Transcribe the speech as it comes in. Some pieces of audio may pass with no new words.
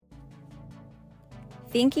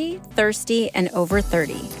Thinky, thirsty, and over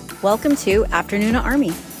 30. Welcome to Afternoon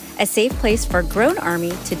Army, a safe place for grown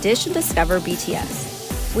Army to dish and discover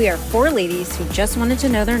BTS. We are four ladies who just wanted to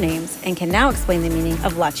know their names and can now explain the meaning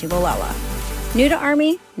of Lachi Lolala. New to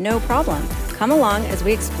Army? No problem. Come along as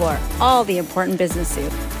we explore all the important business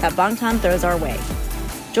soup that Bangtan throws our way.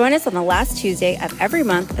 Join us on the last Tuesday of every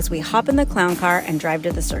month as we hop in the clown car and drive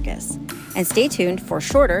to the circus. And stay tuned for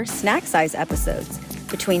shorter, snack-size episodes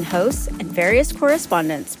between hosts and various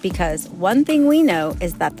correspondents, because one thing we know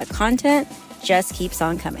is that the content just keeps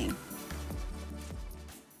on coming.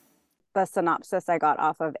 The synopsis I got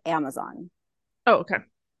off of Amazon. Oh, okay.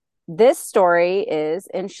 This story is,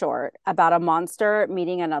 in short, about a monster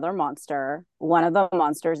meeting another monster. One of the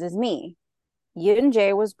monsters is me. Yoon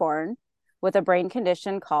Jae was born with a brain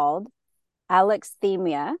condition called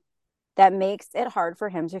alexithymia that makes it hard for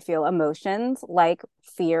him to feel emotions like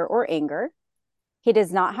fear or anger. He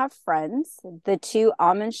does not have friends. The two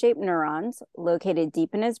almond-shaped neurons located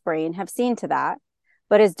deep in his brain have seen to that,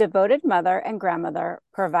 but his devoted mother and grandmother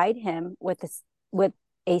provide him with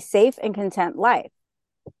a safe and content life.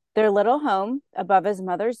 Their little home above his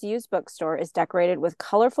mother's used bookstore is decorated with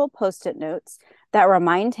colorful Post-it notes that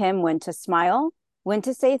remind him when to smile, when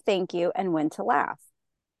to say thank you, and when to laugh.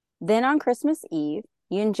 Then on Christmas Eve,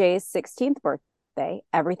 Yoon Jae's 16th birthday,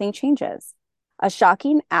 everything changes. A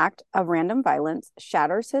shocking act of random violence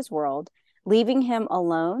shatters his world, leaving him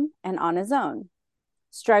alone and on his own.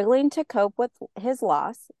 Struggling to cope with his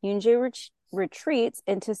loss, Yoon Jae retreats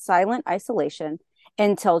into silent isolation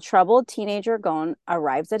until troubled teenager Gon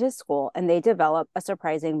arrives at his school and they develop a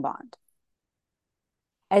surprising bond.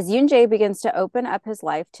 As Yoon Jae begins to open up his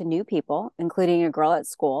life to new people, including a girl at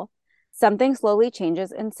school, something slowly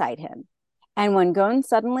changes inside him. And when Gon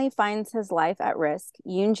suddenly finds his life at risk,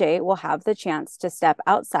 Yoon Jae will have the chance to step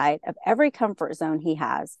outside of every comfort zone he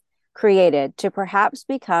has created to perhaps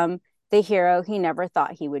become the hero he never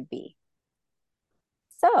thought he would be.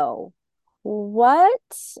 So,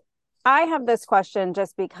 I have this question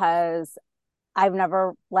just because I've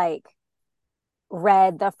never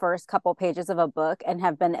read the first couple pages of a book and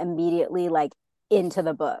have been immediately into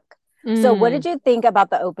the book. So what did you think about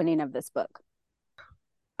the opening of this book?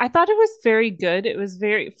 I thought it was very good. It was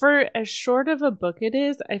for as short of a book it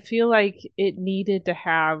is, I feel like it needed to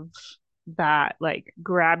have that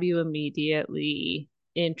grab you immediately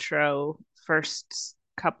intro first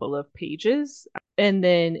couple of pages. And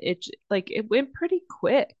then it went pretty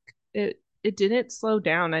quick. It didn't slow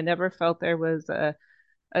down. I never felt there was a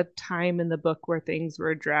time in the book where things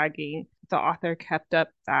were dragging. The author kept up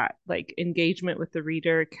that engagement with the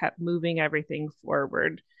reader, kept moving everything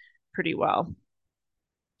forward pretty well.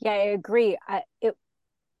 Yeah, I agree.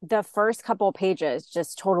 The first couple of pages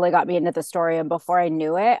just totally got me into the story, and before I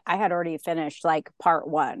knew it, I had already finished part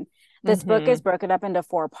one. This book is broken up into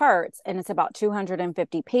 4 parts, and it's about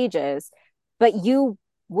 250 pages, but you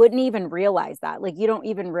wouldn't even realize that. You don't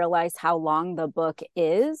even realize how long the book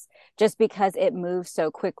is just because it moves so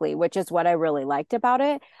quickly, which is what I really liked about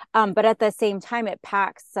it. But at the same time, it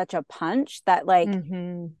packs such a punch that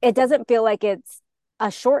it doesn't feel like it's a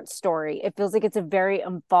short story. It feels like it's a very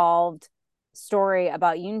involved story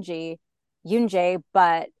about Yoon Jae,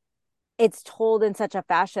 but it's told in such a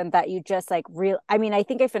fashion that you just I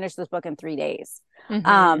think I finished this book in 3 days.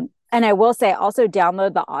 And I will say also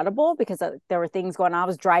download the Audible because there were things going on. I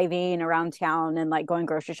was driving around town and going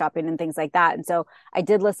grocery shopping and things like that. And so I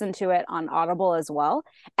did listen to it on Audible as well.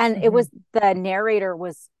 And the narrator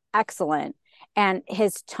was excellent. And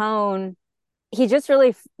his tone, he just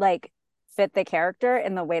really fit the character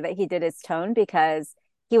in the way that he did his tone, because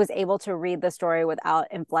he was able to read the story without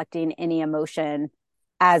inflecting any emotion,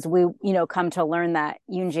 as we come to learn that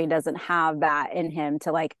Yoon Jae doesn't have that in him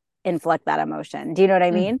to inflict that emotion. Do you know what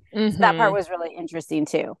I mean? So that part was really interesting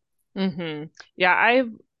too. Yeah,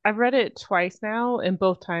 I've read it twice now, and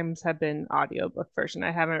both times have been audiobook version.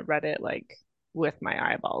 I haven't read it with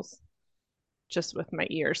my eyeballs, just with my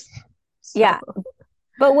ears. So. Yeah.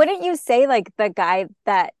 But wouldn't you say the guy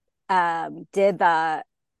that did the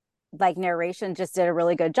narration just did a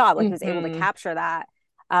really good job? He was able to capture that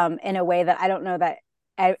in a way that I don't know that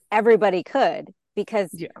everybody could,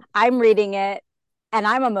 because I'm reading it and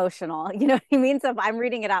I'm emotional. You know what I mean? So if I'm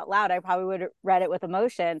reading it out loud, I probably would have read it with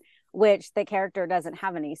emotion, which the character doesn't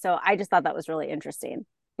have any. So I just thought that was really interesting.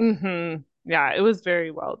 Yeah, it was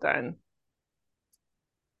very well done.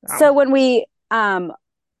 So when we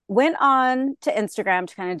went on to Instagram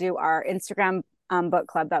to kind of do our Instagram book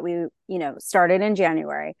club that we, started in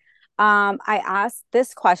January, I asked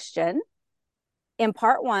this question. In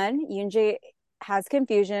part 1, Yoon Jae has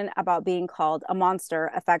confusion about being called a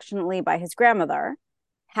monster affectionately by his grandmother.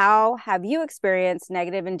 how have you experienced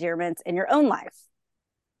negative endearments in your own life?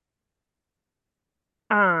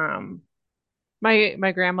 Um,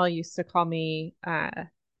 my grandma used to call me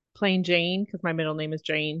plain Jane because my middle name is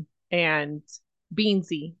Jane, and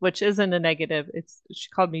Beansy, which isn't a negative. It's she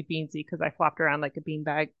called me Beansy because I flopped around like a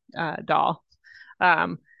beanbag doll.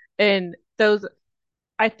 Um, and those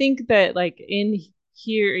I think that like in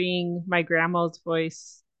hearing my grandma's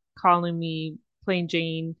voice calling me plain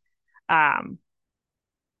Jane, um,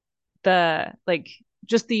 the like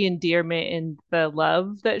just the endearment and the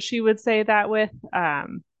love that she would say that with,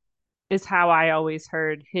 is how I always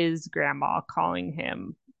heard his grandma calling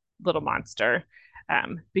him little monster.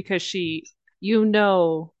 Because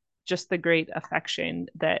just the great affection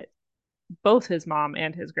that both his mom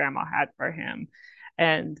and his grandma had for him,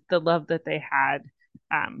 and the love that they had,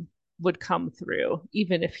 um, would come through,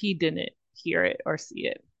 even if he didn't hear it or see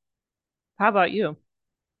it. How about you?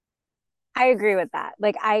 I agree with that.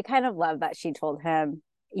 Like, I kind of love that she told him,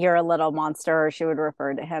 "You're a little monster," or she would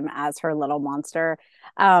refer to him as her little monster,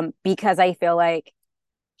 because I feel like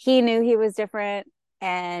he knew he was different,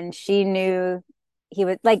 and he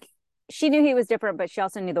was like, she knew he was different, but she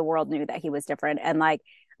also knew the world knew that he was different. And like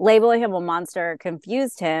labeling him a monster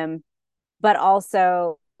confused him, but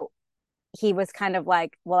also he was kind of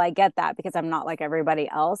like, well, I get that because I'm not like everybody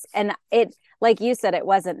else. And it, like you said, it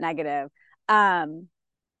wasn't negative. Um,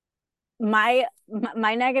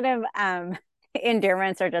 my negative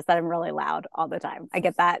endearments are just that I'm really loud all the time. I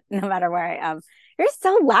get that no matter where I am. You're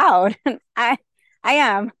so loud. I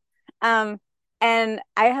am. Um and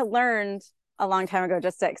I had learned a long time ago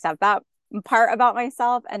just to accept that part about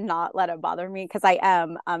myself and not let it bother me because I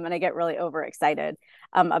am and I get really overexcited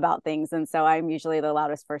about things, and so I'm usually the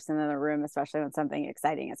loudest person in the room, especially when something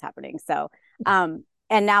exciting is happening. So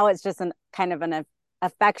and now it's just an kind of an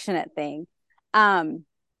affectionate thing. um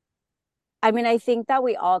I mean, I think that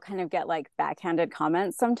we all kind of get like backhanded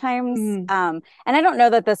comments sometimes. Mm, And I don't know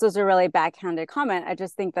that this was a really backhanded comment. I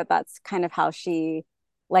just think that that's kind of how she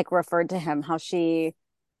like referred to him, how she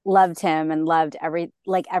loved him and loved every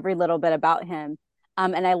little bit about him.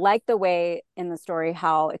 And I like the way in the story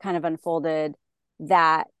how it kind of unfolded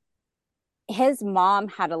that his mom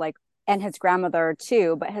had to like, and his grandmother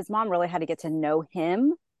too, but his mom really had to get to know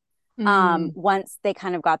him mm, once they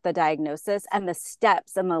kind of got the diagnosis, and the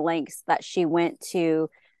steps and the lengths that she went to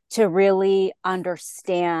really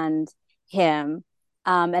understand him.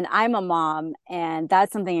 And I'm a mom, and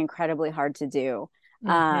that's something incredibly hard to do.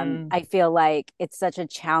 mm-hmm, I feel like it's such a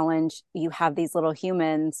challenge. You have these little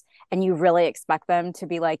humans, and you really expect them to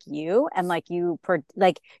be like you, and like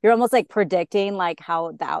like you're almost like predicting like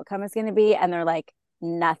how the outcome is going to be, and they're like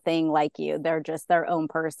nothing like you. They're just their own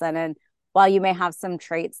person, and while you may have some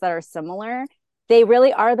traits that are similar, they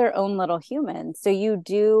really are their own little humans. So you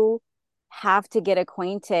do have to get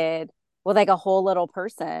acquainted with like a whole little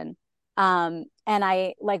person. And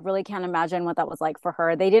I like really can't imagine what that was like for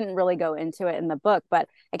her. They didn't really go into it in the book, but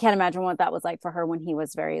I can't imagine what that was like for her when he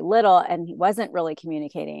was very little and he wasn't really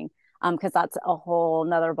communicating. Because that's a whole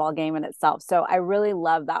nother ball game in itself. So I really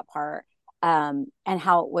love that part. And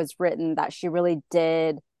how it was written that she really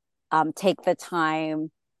did take the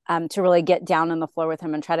time to really get down on the floor with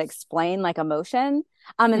him and try to explain like emotion.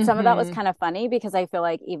 And some of that was mm-hmm, kind of funny because I feel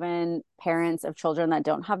like even parents of children that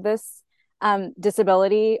don't have this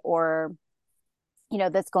disability or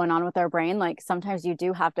that's going on with their brain, like sometimes you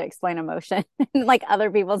do have to explain emotion like other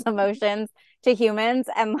people's emotions to humans,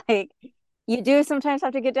 and like you do sometimes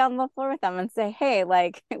have to get down on the floor with them and say, hey,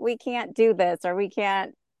 like we can't do this or we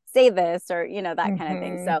can't say this or that kind of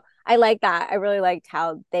thing. mm-hmm, So I like that. I really liked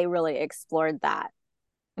how they really explored that.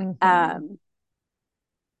 mm-hmm. um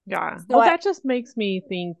Yeah. so Well, I that just makes me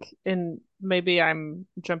think, and maybe I'm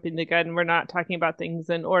jumping the gun. We're not talking about things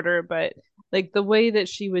in order, but like the way that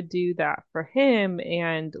she would do that for him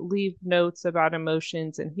and leave notes about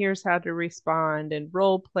emotions and here's how to respond and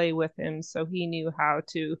role play with him so he knew how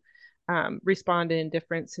to respond in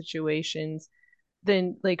different situations.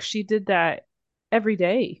 Then, like, she did that every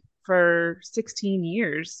day for 16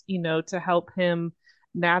 years, to help him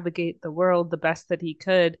navigate the world the best that he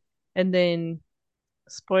could. And then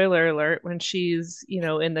spoiler alert, when she's,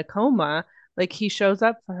 in the coma, like he shows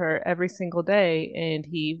up for her every single day and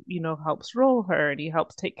he, helps roll her and he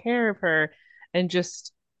helps take care of her. And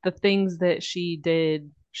just the things that she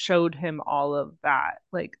did showed him all of that,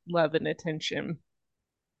 like love and attention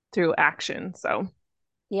through action. So,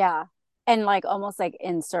 Yeah. And like almost like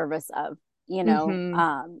in service of, hmm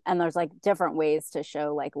and there's like different ways to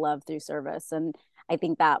show like love through service. And I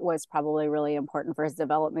think that was probably really important for his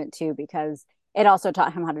development too, because it also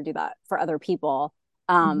taught him how to do that for other people,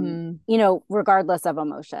 hmm regardless of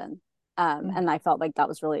emotion. And I felt like that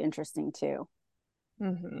was really interesting too.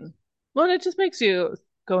 Mm-hmm. Well, it just makes you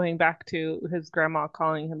going back to his grandma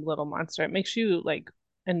calling him little monster. It makes you like,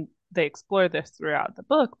 and they explore this throughout the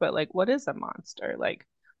book, but like, what is a monster? Like,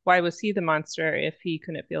 why was he the monster if he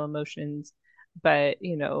couldn't feel emotions? But,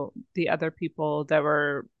 the other people that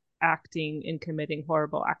were acting and committing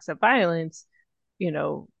horrible acts of violence, you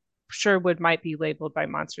know, Sherwood might be labeled by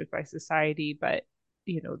monsters by society, but,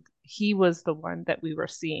 he was the one that we were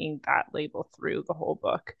seeing that label through the whole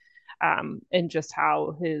book, and just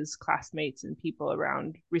how his classmates and people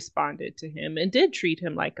around responded to him and did treat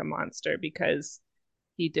him like a monster because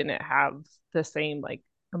he didn't have the same like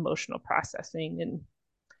emotional processing. And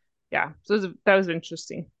yeah, so that was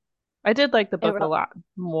interesting. I did like the It book a really, lot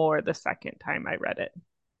more the second time I read it.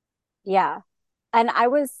 yeah. And I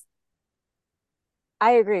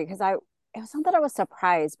agree because it was not that I was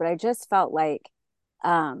surprised, but I just felt like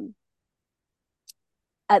um,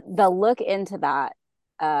 the look into that,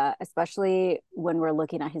 especially when we're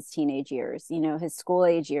looking at his teenage years, his school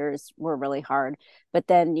age years were really hard. But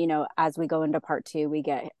then, as we go into part two, we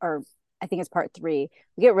get, or I think it's part three,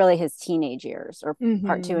 we get really his teenage years, or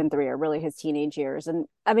part two Mm-hmm. and three are really his teenage years. And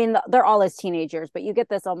I mean, they're all his teenage years, but you get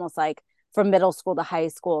this almost like from middle school to high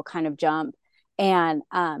school kind of jump. And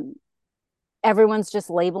everyone's just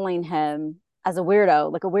labeling him as a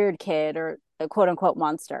weirdo, like a weird kid or a quote unquote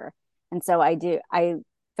monster. And so I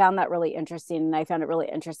found that really interesting. And I found it really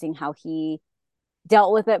interesting how he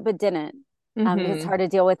dealt with it, but didn't. Because it's Mm-hmm. hard to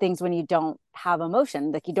deal with things when you don't have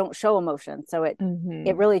emotion, like you don't show emotion. So it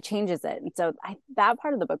Mm-hmm. really changes it. And so that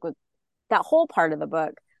part of the book was, that whole part of the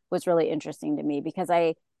book was really interesting to me because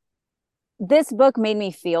this book made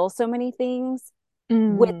me feel so many things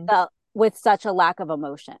Mm-hmm. with such a lack of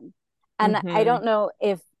emotion. And I Mm-hmm. don't know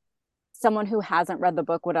if someone who hasn't read the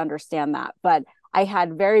book would understand that, but I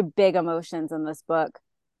had very big emotions in this book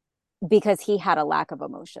because he had a lack of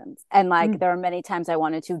emotions. And like there were many times I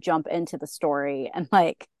wanted to jump into the story and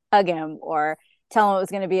like hug him or tell him it was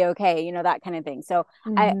going to be okay, that kind of thing. So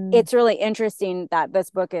Mm-hmm. it's really interesting that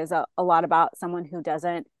this book is a lot about someone who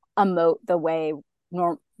doesn't emote the way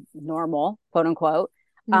normal, quote unquote,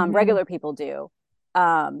 Mm-hmm. regular people do.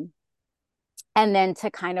 Um, and then to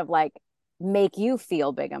kind of like make you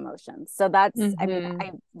feel big emotions. So I mean, Mm-hmm.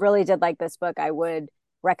 I really did like this book. I would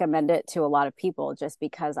recommend it to a lot of people just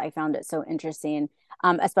because I found it so interesting,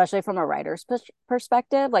 especially from a writer's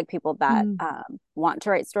perspective, like people that want to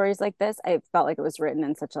write stories like this. I felt like it was written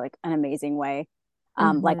in such like an amazing way,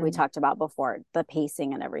 like we Mm-hmm. talked about before, the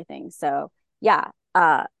pacing and everything. So yeah,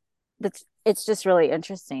 it's just really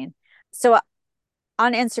interesting. So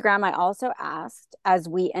on Instagram, I also asked as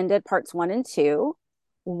we ended parts one and two,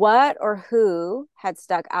 what or who had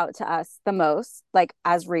stuck out to us the most, like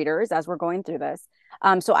as readers, as we're going through this.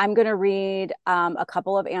 So I'm going to read a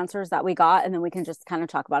couple of answers that we got, and then we can just kind of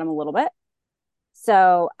talk about them a little bit.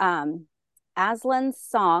 So Aslan's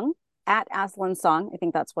song, at Aslan's song, I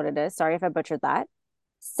think that's what it is. Sorry if I butchered that,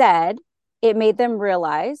 said it made them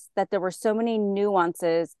realize that there were so many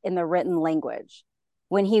nuances in the written language.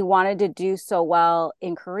 When he wanted to do so well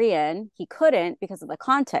in Korean, he couldn't because of the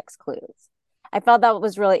context clues. I felt that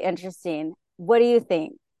was really interesting. What do you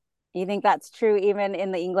think? You think that's true even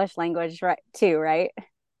in the English language, right? Too, right?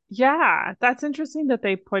 Yeah, that's interesting that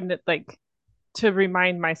they put it like to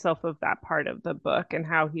remind myself of that part of the book and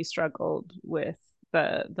how he struggled with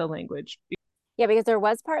the language. Yeah, because there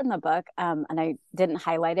was part in the book, and I didn't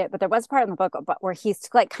highlight it, but there was part in the book where he's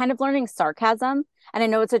like kind of learning sarcasm. And I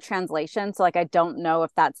know it's a translation, so like I don't know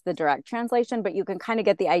if that's the direct translation, but you can kind of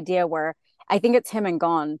get the idea where I think it's him and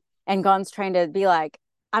Gon's trying to be like,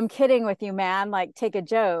 "I'm kidding with you, man. Like, take a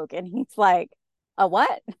joke," and he's like, "A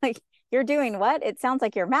what? Like, you're doing what? It sounds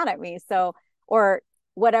like you're mad at me." So, or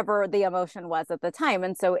whatever the emotion was at the time,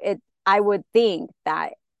 and so I would think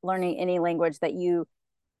that learning any language that you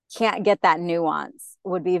can't get that nuance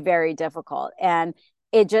would be very difficult. And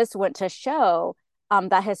it just went to show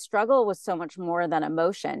that his struggle was so much more than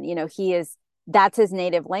emotion. That's his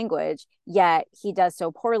native language, yet he does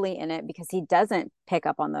so poorly in it because he doesn't pick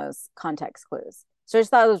up on those context clues. So I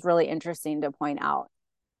just thought it was really interesting to point out.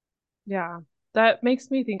 Yeah, that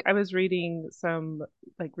makes me think. I was reading some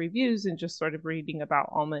like reviews and just sort of reading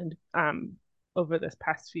about Almond over this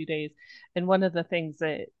past few days. And one of the things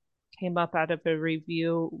that came up out of a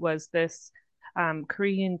review was this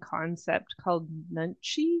Korean concept called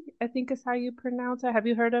nunchi, I think is how you pronounce it. Have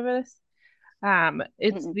you heard of this?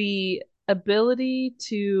 It's Mm-mm. the ability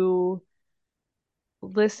to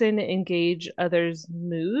listen, engage others'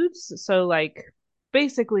 moods. So like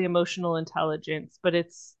basically emotional intelligence, but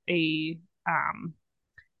it's a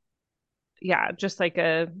yeah, just like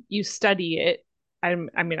a you study it I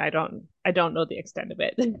mean, I don't know the extent of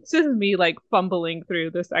it. It's just me like fumbling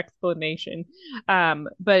through this explanation.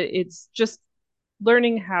 But it's just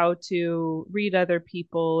learning how to read other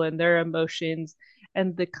people and their emotions.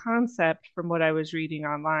 And the concept from what I was reading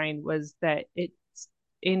online was that it's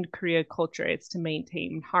in Korea culture, it's to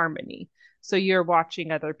maintain harmony. So you're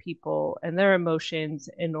watching other people and their emotions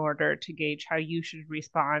in order to gauge how you should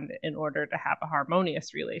respond in order to have a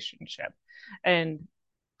harmonious relationship. And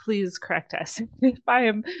please correct us if I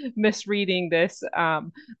am misreading this.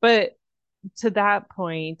 But to that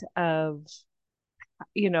point of,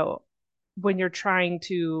 you know, when you're trying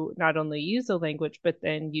to not only use the language, but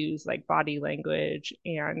then use like body language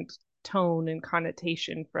and tone and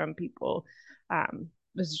connotation from people,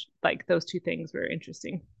 was like those two things were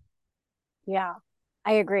interesting. Yeah,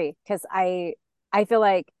 I agree because I feel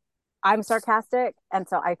like I'm sarcastic, and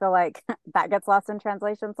so I feel like that gets lost in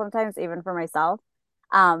translation sometimes, even for myself.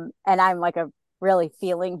 And I'm like a really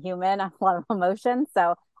feeling human, I have a lot of emotions,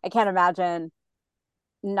 so I can't imagine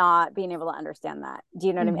not being able to understand that. Do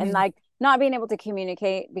you know what I mean? And Mm-hmm. like not being able to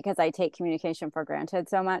communicate because I take communication for granted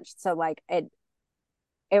so much. So like it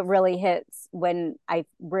really hits when I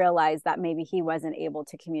realized that maybe he wasn't able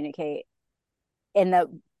to communicate in the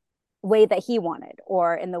way that he wanted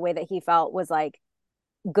or in the way that he felt was like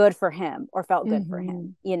good for him or felt good for Mm-hmm.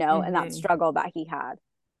 him, you know, and that Mm-hmm. struggle that he had.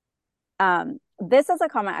 This is a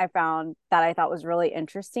comment I found that I thought was really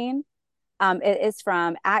interesting. It is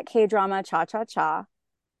from at K Drama Cha Cha Cha.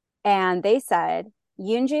 And they said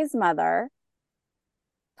Yoonji's mother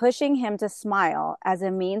pushing him to smile as a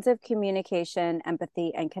means of communication,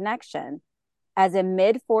 empathy, and connection. As a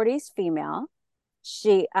mid 40s female,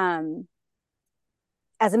 she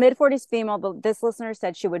as a mid 40s female, this listener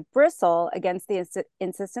said she would bristle against the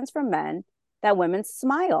insistence from men that women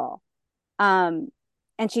smile. Um,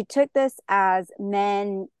 and she took this as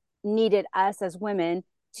men needed us as women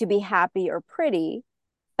to be happy or pretty.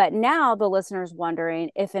 But now the listener's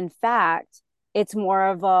wondering if, in fact, it's more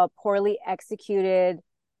of a poorly executed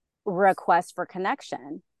request for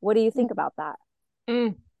connection. What do you think about that?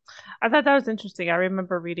 Mm. I thought that was interesting. I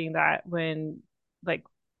remember reading that like,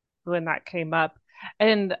 when that came up.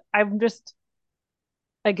 And I'm just,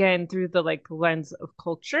 again, through the like lens of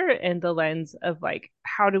culture and the lens of like,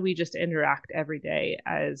 how do we just interact every day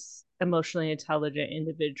as emotionally intelligent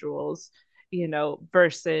individuals,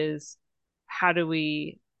 versus how do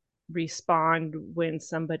we respond when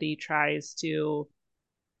somebody tries to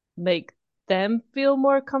make them feel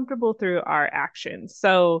more comfortable through our actions.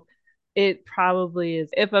 So it probably is,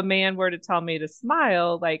 if a man were to tell me to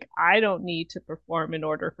smile, like I don't need to perform in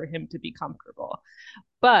order for him to be comfortable.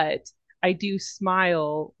 But I do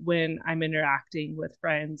smile when I'm interacting with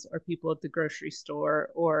friends or people at the grocery store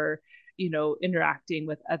or, interacting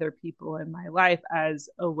with other people in my life as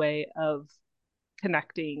a way of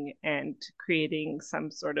connecting and creating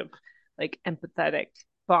some sort of like empathetic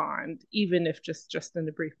bond, even if just in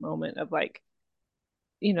a brief moment of like,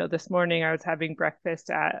 this morning I was having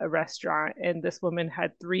breakfast at a restaurant and this woman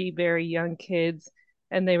had three very young kids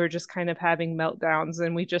and they were just kind of having meltdowns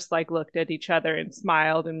and we just like looked at each other and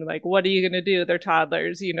smiled and like, what are you going to do? They're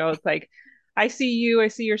toddlers, it's like, I see you, I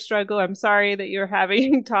see your struggle. I'm sorry that you're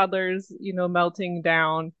having toddlers, melting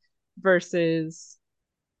down versus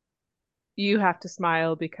you have to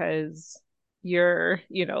smile because you're,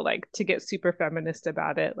 like to get super feminist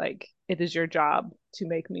about it, like it is your job to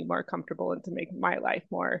make me more comfortable and to make my life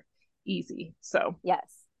more easy. So,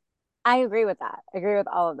 Yes, I agree with that. I agree with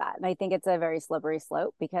all of that. And I think it's a very slippery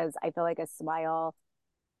slope because I feel like a smile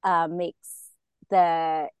makes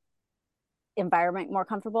the environment more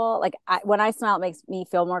comfortable. Like when I smile, it makes me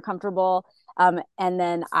feel more comfortable. And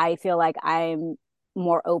then I feel like I'm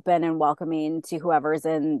more open and welcoming to whoever's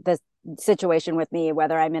in this situation with me,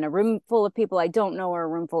 whether I'm in a room full of people I don't know or a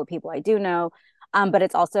room full of people I do know. But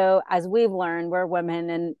it's also, as we've learned, we're women,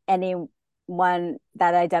 and anyone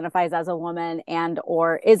that identifies as a woman and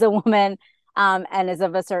or is a woman and is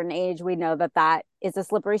of a certain age, we know that that is a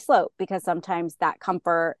slippery slope because sometimes that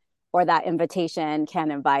comfort or that invitation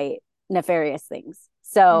can invite nefarious things.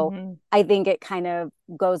 So mm-hmm, I think it kind of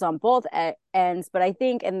goes on both ends. But I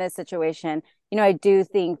think in this situation, I do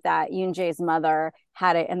think that Yoon Jae's mother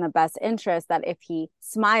had it in the best interest that if he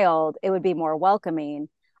smiled, it would be more welcoming.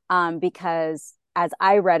 Because as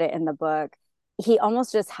I read it in the book, he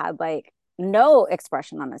almost just had like no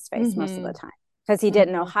expression on his face most of mm-hmm, the time because he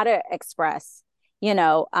didn't know mm-hmm, how to express,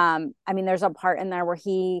 I mean, there's a part in there where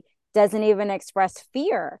he doesn't even express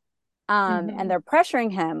fear. And mm-hmm, they're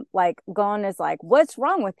pressuring him, like Gon is like, what's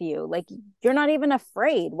wrong with you? Like, you're not even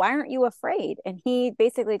afraid. Why aren't you afraid? And he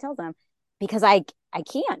basically tells them, because I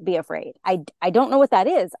can't be afraid. I don't know what that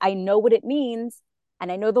is. I know what it means,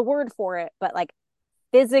 and I know the word for it, but like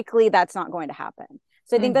physically that's not going to happen.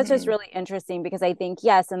 So I think that's just Mm-hmm. really interesting because I think,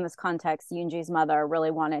 yes, in this context, Yoonji's mother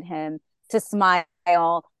really wanted him to smile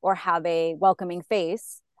or have a welcoming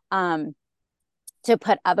face, um, to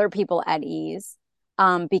put other people at ease,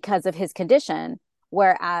 because of his condition.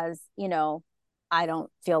 Whereas, I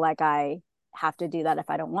don't feel like I have to do that if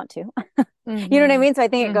I don't want to. You know what I Mm-hmm. mean? So I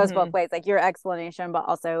think it goes both Mm-hmm. ways, like your explanation, but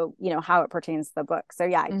also, how it pertains to the book. So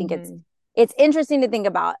yeah, I think it's Mm-hmm. it's interesting to think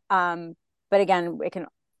about. But again, it can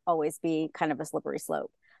always be kind of a slippery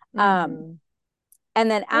slope. Um, Mm-hmm.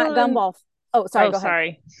 and then at Well, and Gumball, oh, sorry, oh, go ahead.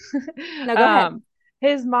 sorry. No, go ahead. Um,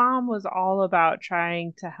 his mom was all about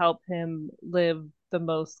trying to help him live the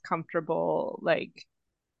most comfortable, like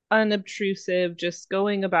unobtrusive, just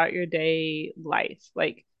going about your day life.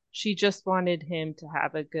 Like she just wanted him to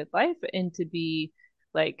have a good life and to be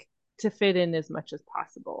like to fit in as much as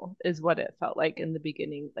possible is what it felt like in the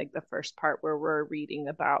beginning, like the first part where we're reading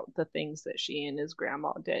about the things that she and his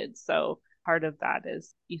grandma did. So part of that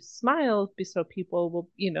is you smile so people will,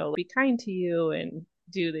 be kind to you and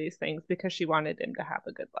do these things because she wanted him to have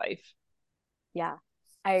a good life. Yeah,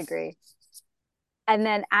 I agree. And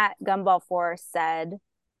then at Gumball 4 said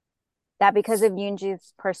that because of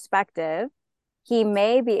Yoonji's perspective, he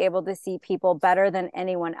may be able to see people better than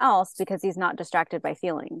anyone else because he's not distracted by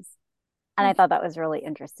feelings. And I thought that was really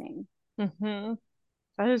interesting. Mm-hmm.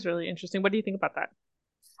 That is really interesting. What do you think about that?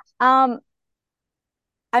 Um,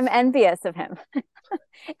 I'm envious of him,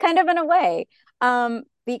 kind of in a way,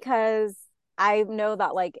 because I know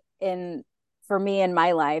that, like, for me in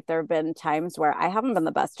my life, there have been times where I haven't been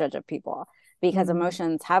the best judge of people because Mm-hmm.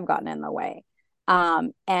 emotions have gotten in the way.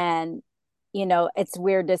 And it's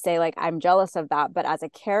weird to say like I'm jealous of that, but as a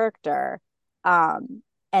character,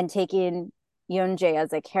 and taking Yoonjae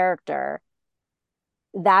as a character,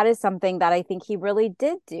 that is something that I think he really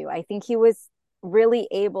did do. I think he was really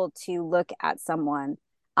able to look at someone,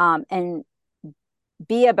 and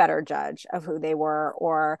be a better judge of who they were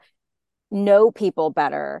or know people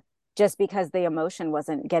better just because the emotion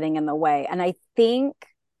wasn't getting in the way. And I think,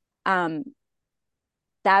 um,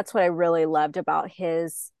 that's what I really loved about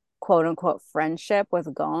his quote unquote friendship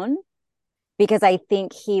with Gon, because I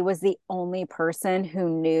think he was the only person who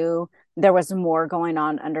knew there was more going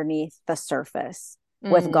on underneath the surface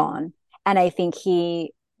with Mm. Gon. And I think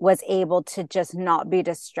he was able to just not be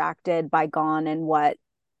distracted by Gon and what,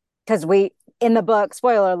 because in the book,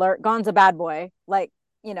 spoiler alert, Gon's a bad boy. Like,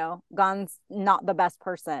 Gon's not the best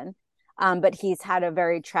person. But he's had a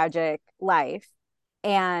very tragic life.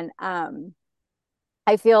 And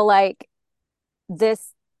I feel like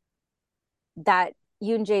this that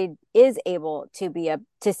Yoonjae is able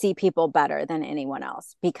to see people better than anyone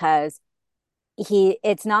else, because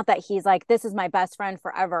it's not that he's like, this is my best friend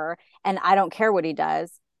forever and I don't care what he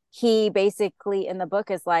does. He basically in the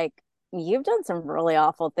book is like, you've done some really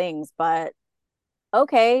awful things, but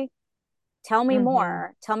okay, Mm-hmm.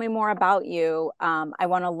 tell me more about you. I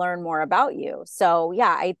want to learn more about you. So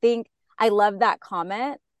yeah, I think I love that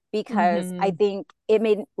comment because I Mm-hmm. think it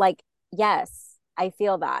made, like, yes, I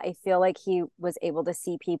feel that. I feel like he was able to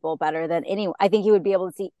see people better than anyone. I think he would be able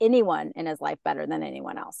to see anyone in his life better than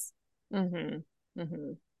anyone else. Mm-hmm.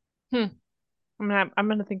 Mm-hmm. Hmm. I'm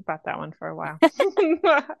gonna think about that one for a while.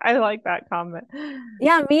 I like that comment.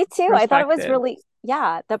 Yeah, me too. I thought it was Perspective. really,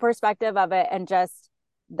 yeah, the perspective of it, and just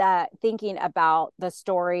that thinking about the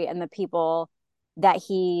story and the people that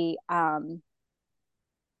he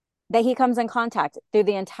comes in contact through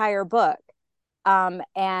the entire book.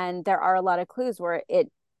 And there are a lot of clues where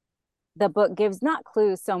the book gives not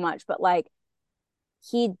clues so much, but like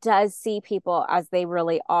he does see people as they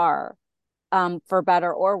really are, for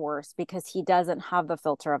better or worse, because he doesn't have the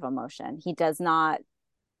filter of emotion. He does not,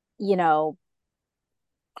 you know,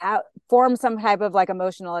 form some type of like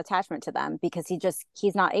emotional attachment to them because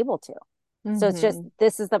he's not able to. So it's just, Mm-hmm.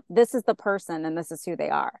 this is the person and this is who they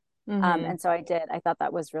are. Mm-hmm. And so I thought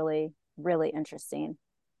that was really, really interesting.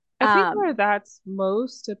 I think where Um, that's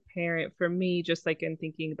most apparent for me, just like in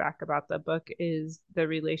thinking back about the book, is the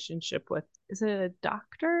relationship with, is it a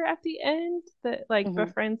doctor at the end that like mhm.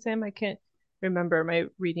 befriends him? I can't remember. My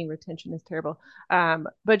reading retention is terrible.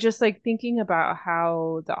 But just like thinking about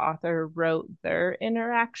how the author wrote their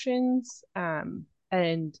interactions,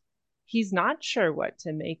 and he's not sure what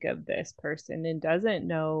to make of this person and doesn't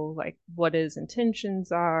know like what his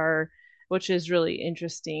intentions are, which is really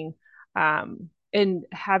interesting. And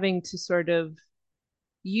having to sort of,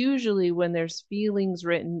 usually when there's feelings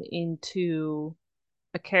written into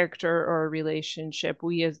a character or a relationship,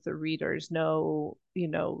 we as the readers know,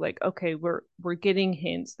 like, okay, we're getting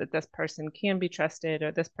hints that this person can be trusted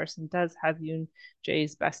or this person does have Yoon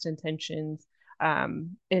Jae's best intentions.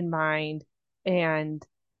 in mind. And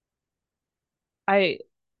I,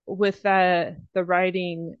 with the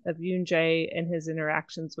writing of Yoon and his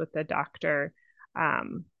interactions with the doctor,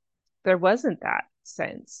 um, there wasn't that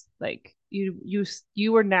sense. Like you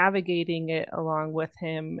were navigating it along with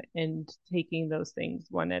him and taking those things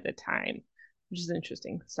one at a time, which is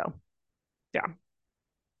interesting. So yeah.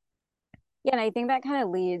 Yeah, and I think that kind of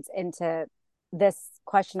leads into this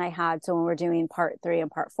question I had. So when we're doing part 3 and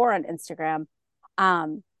part 4 on Instagram,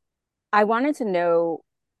 um, I wanted to know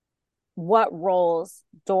what roles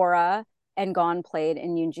Dora and Gon played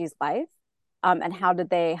in Yoonji's life, and how did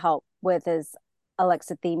they help with his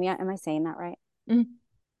alexithymia? Am I saying that right? Mhm.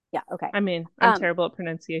 Yeah. Okay. I mean, I'm Um, terrible at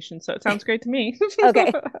pronunciation, so it sounds great to me.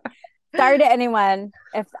 okay. Sorry to anyone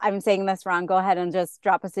if I'm saying this wrong. Go ahead and just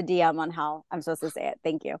drop us a DM on how I'm supposed to say it.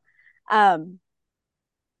 Thank you. Um,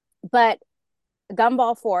 but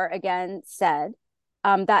Gumball 4 again said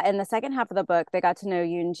that in the second half of the book, they got to know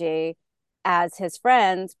Yoonji as his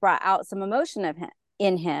friends brought out some emotion of him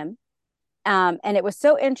in him. And it was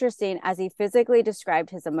so interesting as he physically described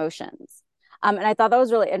his emotions. And I thought that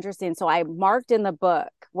was really interesting. So I marked in the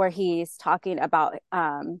book where he's talking about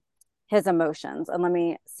his emotions. And let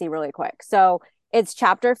me see really quick. So it's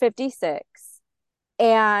chapter 56.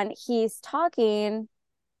 And he's talking,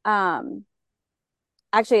 um,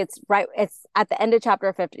 actually, it's at the end of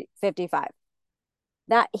chapter 55.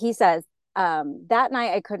 That he says, that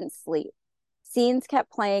night I couldn't sleep. Scenes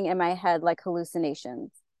kept playing in my head like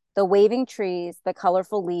hallucinations. The waving trees, the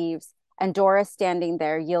colorful leaves, and Dora standing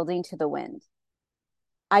there yielding to the wind.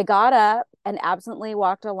 I got up and absently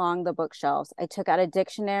walked along the bookshelves. I took out a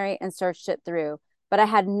dictionary and searched it through, but I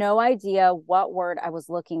had no idea what word I was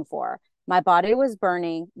looking for. My body was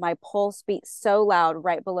burning. My pulse beat so loud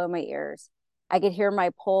right below my ears. I could hear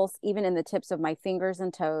my pulse even in the tips of my fingers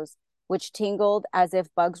and toes, which tingled as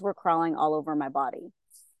if bugs were crawling all over my body.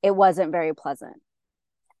 It wasn't very pleasant.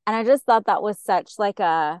 And I just thought that was such like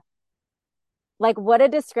what a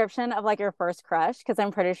description of like your first crush, because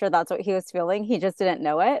I'm pretty sure that's what he was feeling. He just didn't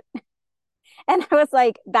know it. And I was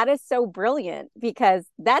like, that is so brilliant because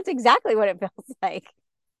that's exactly what it feels like.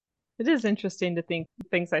 It is interesting to think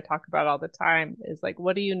things I talk about all the time is like,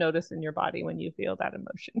 what do you notice in your body when you feel that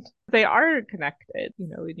emotion? They are connected. You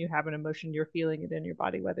know, when you have an emotion, you're feeling it in your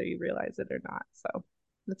body, whether you realize it or not. So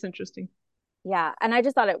that's interesting. Yeah. And I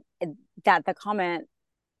just thought that the comment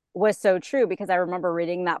was so true because I remember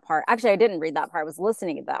reading that part. Actually, I didn't read that part. I was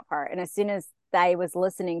listening to that part. And as soon as I was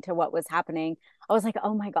listening to what was happening, I was like,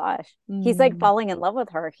 oh my gosh, he's like Mm. falling in love with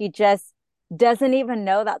her. He just doesn't even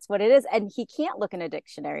know that's what it is. And he can't look in a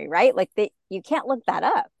dictionary, right? Like you can't look that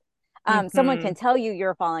up. Someone Hmm. can tell you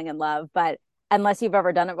you're falling in love, but unless you've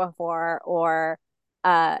ever done it before or,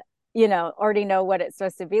 uh, already know what it's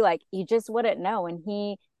supposed to be like, you just wouldn't know. And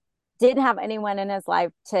he didn't have anyone in his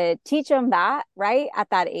life to teach him that, right, at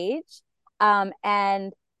that age.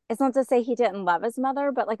 And it's not to say he didn't love his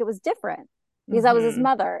mother, but like it was different because that was his Hmm.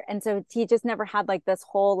 mother. And so he just never had like this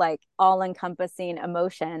whole like all encompassing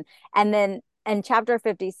emotion. And then in chapter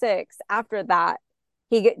 56, after that,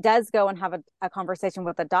 he does go and have a conversation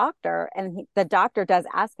with the doctor. And the doctor does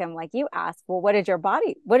ask him, like you ask, well, what does your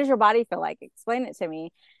body feel like? Explain it to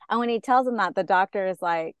me. And when he tells him that, the doctor is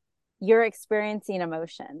like, you're experiencing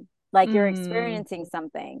emotion, like you're Mm. experiencing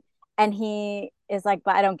something. And he is like,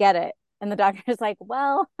 but I don't get it. And the doctor is like,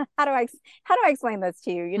 well, how do I explain this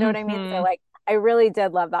to you? You know what I mean? So Hmm. like I really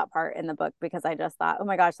did love that part in the book because I just thought, oh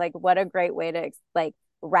my gosh, like what a great way to like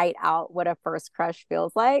write out what a first crush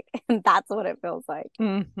feels like. And that's what it feels like.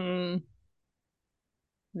 Hmm.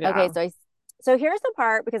 Okay, Yeah. so here's the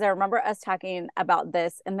part because I remember us talking about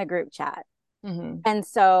this in the group chat. Hmm. And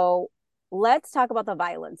so let's talk about the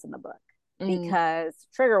violence in the book Mm. because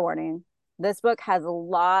trigger warning, this book has a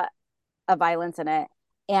lot of violence in it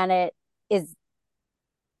and it is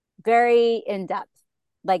very in depth.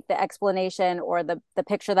 Like the explanation or the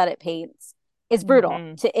picture that it paints is brutal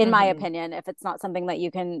Hmm. to in my Hmm. opinion. If it's not something that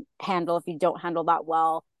you can handle, if you don't handle that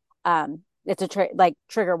well, it's a like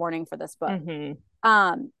trigger warning for this book. Hmm.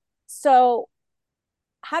 Um so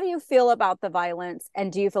how do you feel about the violence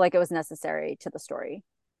and do you feel like it was necessary to the story?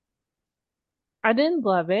 I didn't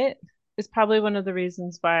love it. It's probably one of the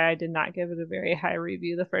reasons why I did not give it a very high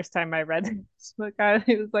review the first time I read this book. I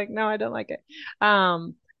was like, no, I don't like it.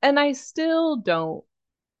 And I still don't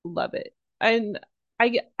love it. And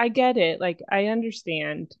I get it. Like I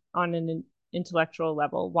understand on an intellectual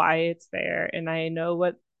level why it's there, and I know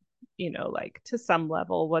what, like to some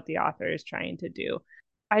level what the author is trying to do.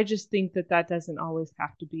 I just think that that doesn't always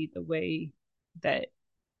have to be the way that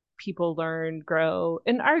people learn, grow,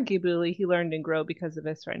 and arguably he learned and grow because of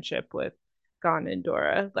his friendship with Gon and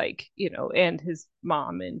Dora, like, and his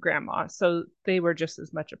mom and grandma. So they were just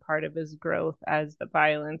as much a part of his growth as the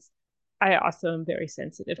violence. I also am very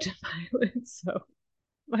sensitive to violence. So,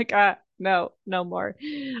 like, no, no more.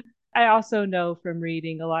 I also know from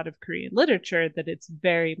reading a lot of Korean literature that it's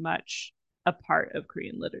very much a part of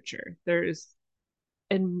Korean literature. There's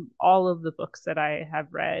in all of the books that I have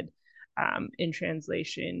read in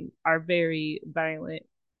translation are very violent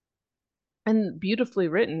and beautifully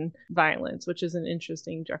written violence, which is an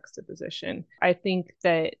interesting juxtaposition. I think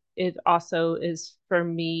that it also is for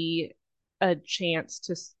me a chance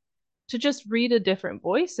to just read a different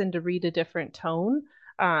voice and to read a different tone.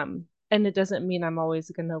 And it doesn't mean I'm always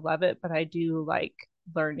going to love it, but I do like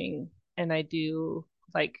learning and I do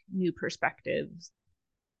like new perspectives.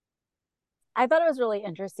 I thought it was really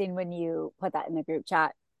interesting when you put that in the group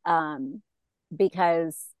chat, um,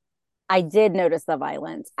 because I did notice the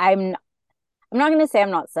violence. I'm not going to say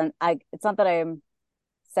I'm not it's not that I'm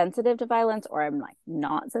sensitive to violence or I'm like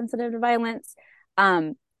not sensitive to violence.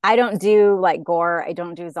 I don't do like gore. I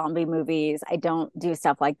don't do zombie movies. I don't do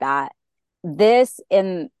stuff like that.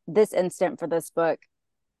 In this instant for this book,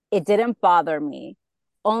 it didn't bother me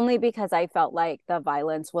only because I felt like the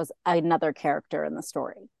violence was another character in the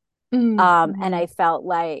story. And Mm-hmm. I felt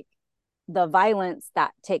like the violence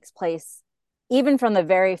that takes place even from the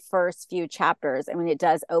very first few chapters. I mean, it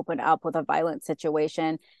does open up with a violent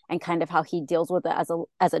situation and kind of how he deals with it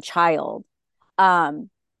as a child. um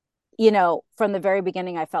from the very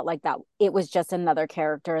beginning I felt like that it was just another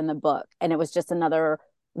character in the book and it was just another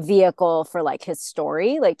vehicle for like his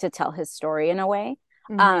story, like to tell his story in a way.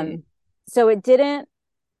 um Mm-hmm. so it didn't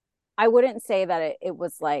I wouldn't say that it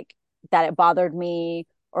was like that it bothered me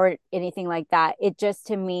or anything like that. It just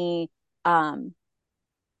to me, um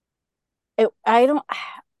it I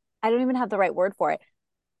don't even have the right word for it.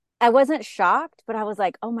 I wasn't shocked, but I was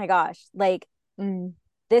like, oh my gosh, like Mm-hmm.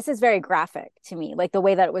 this is very graphic to me. Like the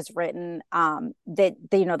way that it was written,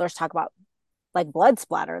 there's talk about like blood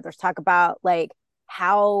splatter. There's talk about like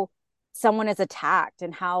how someone is attacked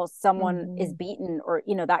and how someone is Mm-hmm. beaten or,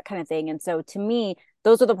 that kind of thing. And so to me,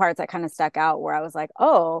 those are the parts that kind of stuck out where I was like,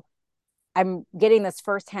 oh, I'm getting this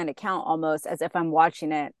firsthand account almost as if I'm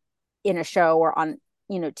watching it in a show or on,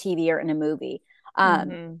 TV or in a movie.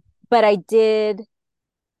 Um, Mm-hmm. but I did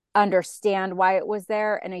understand why it was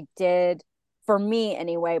there. And I did, for me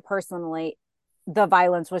anyway, personally, the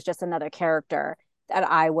violence was just another character that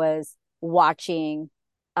I was watching,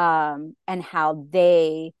 and how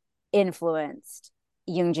they influenced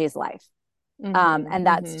Yoonji's life. And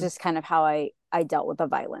that's Mm-hmm. just kind of how I dealt with the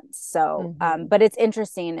violence. So, Mm-hmm. but it's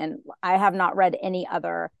interesting, and I have not read any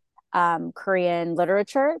other Korean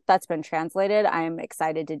literature that's been translated. I am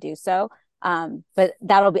excited to do so. But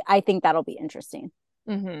I think that'll be interesting.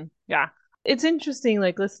 Yeah. It's interesting,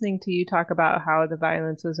 like listening to you talk about how the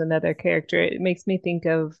violence was another character. It makes me think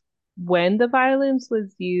of when the violence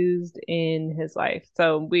was used in his life.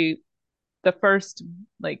 The first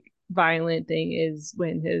like violent thing is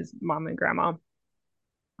when his mom and grandma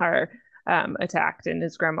are attacked and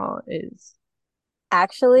his grandma is,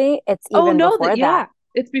 Actually, it's oh even no, that, before that. yeah,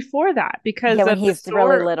 it's before that Yeah, because when of the he's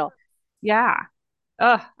really store. little. Yeah.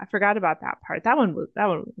 I forgot about that part. That one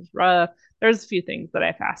was rough. There's a few things that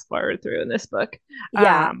I fast forward through in this book.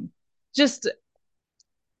 Yeah. Um, just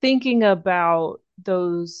thinking about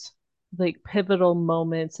those like pivotal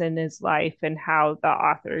moments in his life and how the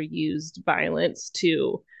author used violence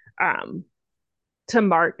um to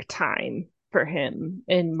mark time for him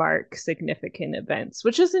and mark significant events,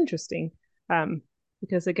 which is interesting. Um,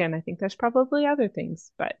 because again, I think there's probably other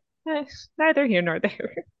things, but eh, neither here nor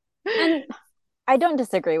there. And I don't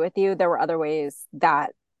disagree with you. There were other ways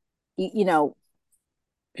that, you know,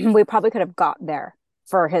 we probably could have got there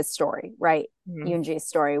for his story, right? Mhm. Yoonji's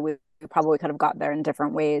story. We probably could have got there in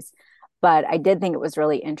different ways. But I did think it was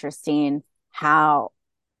really interesting how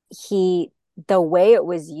the way it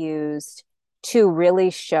was used to really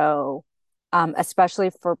show, especially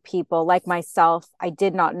for people like myself, I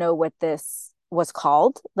did not know what this was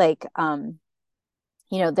called. Like,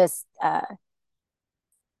 this,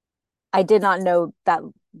 I did not know that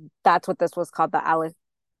that's what this was called, the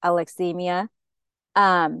alexemia.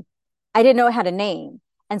 um, I didn't know it had a name.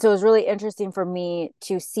 And so it was really interesting for me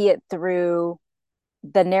to see it through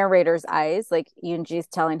the narrator's eyes, like Yoonji's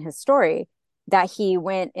telling his story, that he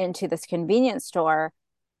went into this convenience store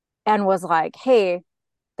and was like, hey,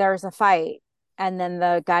 there's a fight. And then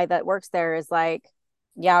the guy that works there is like,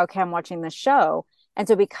 yeah, okay, I'm watching the show. And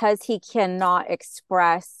so because he cannot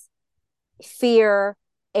express fear,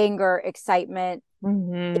 anger, excitement,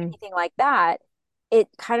 Mhm. anything like that, it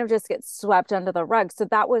kind of just gets swept under the rug. So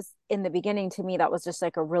that was in the beginning, to me, that was just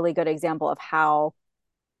like a really good example of how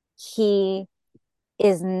he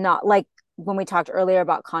is not like, when we talked earlier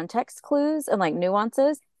about context clues and like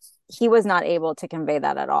nuances, he was not able to convey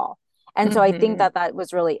that at all. And so I think Mm-hmm. that that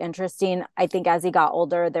was really interesting. I think as he got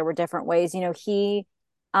older, there were different ways. He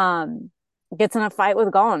um, gets in a fight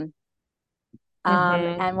with Gon.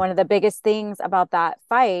 Mm-hmm. And one of the biggest things about that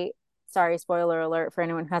fight, sorry, spoiler alert for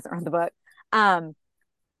anyone who hasn't read the book, um,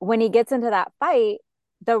 when he gets into that fight,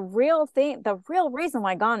 the real reason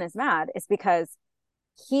why Gon is mad is because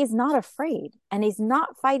he's not afraid and he's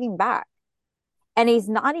not fighting back. And he's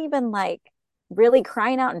not even like really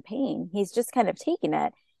crying out in pain. He's just kind of taking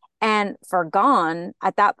it. And for Gon,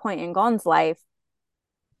 at that point in Gon's life,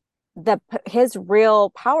 the his real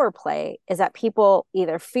power play is that people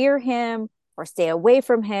either fear him or stay away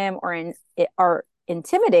from him are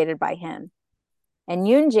intimidated by him. And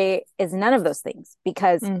Yoonjae is none of those things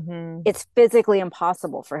because Mm-hmm. it's physically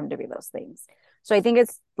impossible for him to be those things. So I think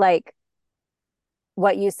it's like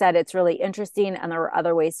what you said, it's really interesting, and there were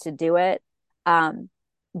other ways to do it. Um,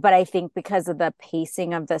 but I think because of the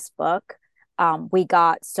pacing of this book, we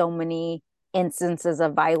got so many instances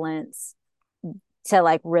of violence to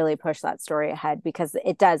like really push that story ahead, because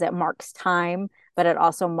it marks time, but it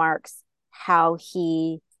also marks how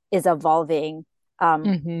he is evolving in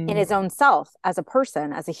Mm-hmm. his own self as a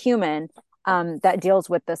person, as a human, that deals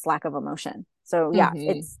with this lack of emotion. So yeah,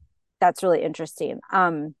 Mm-hmm. it's that's really interesting.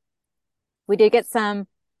 We did get some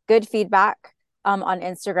good feedback on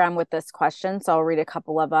Instagram with this question, so I'll read a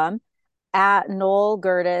couple of them. At Noel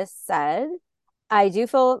Gertis said, I do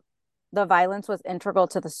feel the violence was integral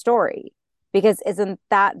to the story, because isn't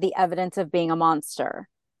that the evidence of being a monster?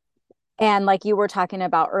 And like you were talking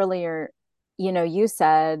about earlier, you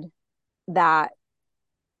said that,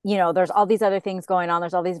 there's all these other things going on,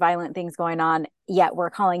 there's all these violent things going on, yet we're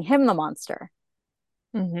calling him the monster.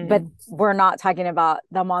 But Mm-hmm. we're not talking about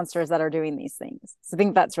the monsters that are doing these things. So I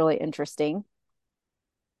think that's really interesting.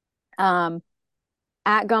 Um,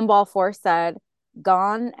 at Gumball Force said,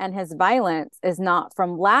 Gon and his violence is not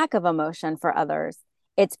from lack of emotion for others,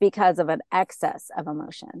 it's because of an excess of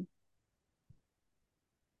emotion.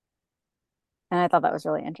 And I thought that was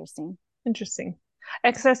really interesting. Interesting.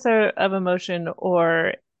 Excess of emotion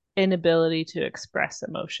or inability to express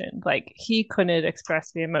emotion. Like he couldn't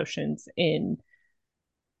express the emotions in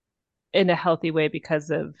a healthy way because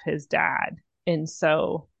of his dad. And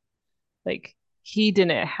so like he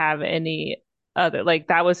didn't have any other, like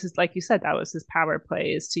that was his, like you said, that was his power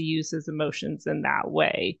play, is to use his emotions in that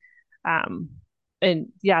way. Um and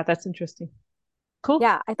yeah, that's interesting. Cool.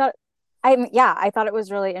 Yeah, I thought it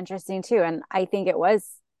was really interesting too. And I think it was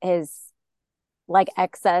his like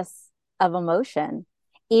excess of emotion.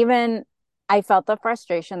 Even I felt the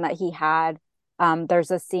frustration that he had.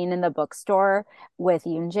 There's a scene in the bookstore with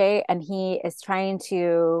Yoonjae, and he is trying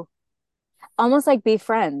to almost like be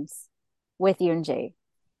friends with Yoonjae.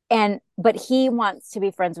 And but he wants to be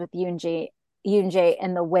friends with Yoonjae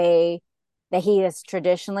in the way that he has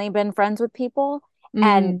traditionally been friends with people.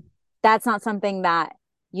 And Mm, that's not something that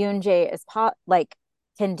Yoonjae like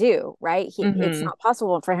can do, right? It's mm-hmm. not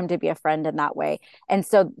possible for him to be a friend in that way. And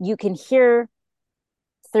so you can hear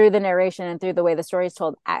through the narration and through the way the story is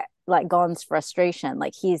told, like Gon's frustration.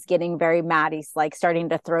 Like he's getting very mad. He's like starting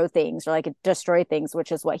to throw things or like destroy things,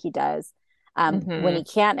 which is what he does when Mm-hmm. he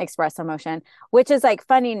can't express emotion, which is like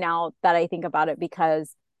funny now that I think about it,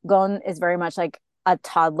 because Gon is very much like a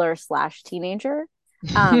toddler slash teenager.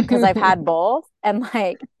 Because I've had both. And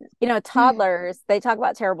like, toddlers, they talk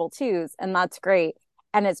about terrible twos, and that's great.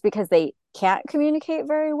 And it's because they can't communicate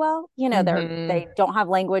very well. Mm-hmm. They don't have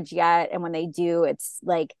language yet. And when they do, it's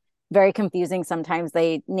like very confusing. Sometimes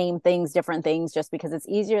they name things different things just because it's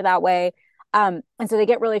easier that way. And so they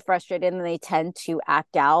get really frustrated, and they tend to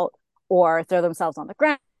act out or throw themselves on the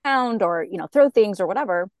ground, or, throw things or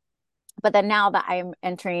whatever. But then now that I'm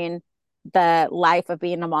entering the life of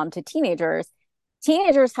being a mom to teenagers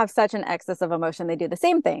have such an excess of emotion. They do the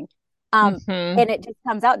same thing. Mm-hmm. And it just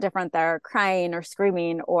comes out different. They're crying or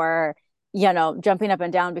screaming or, jumping up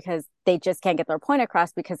and down because they just can't get their point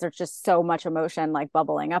across, because there's just so much emotion like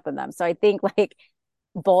bubbling up in them. So I think like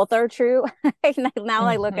both are true. Now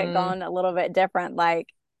I look at Mm-hmm. Gon a little bit different. Like,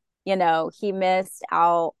 he missed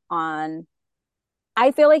out on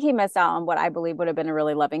I feel like he missed out on what I believe would have been a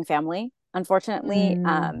really loving family, unfortunately,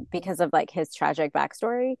 Mm-hmm. because of like his tragic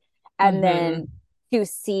backstory. And Mm-hmm. then to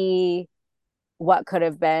see what could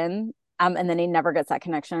have been, and then he never gets that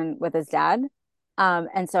connection with his dad.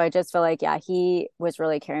 And so I just feel like, yeah, he was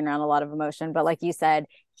really carrying around a lot of emotion. But like you said,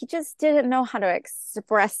 he just didn't know how to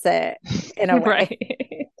express it in a way.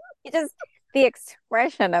 Right. He just the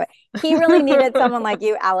expression of it. He really needed someone like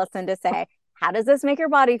you, Allison, to say, how does this make your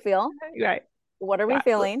body feel? Right. What are we Yeah.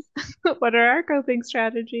 feeling? What are our coping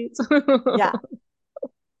strategies? Yeah.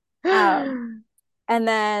 Um, and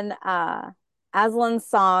then Aslan's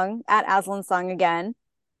song again,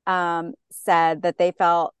 said that they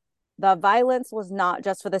felt the violence was not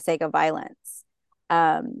just for the sake of violence.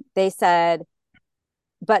 They said,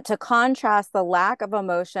 but to contrast the lack of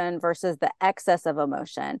emotion versus the excess of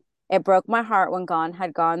emotion, it broke my heart when Gon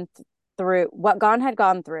had gone through what Gon had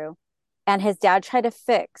gone through, and his dad tried to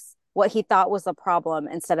fix what he thought was the problem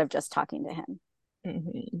instead of just talking to him,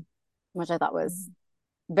 Mhm. which I thought was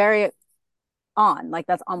very on. Like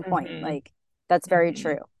that's on point. Mhm. Like that's very Mhm.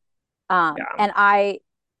 true. Yeah. And I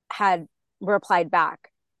had replied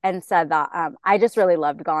back and said that I just really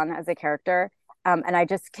loved Gon as a character. And I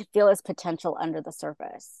just could feel his potential under the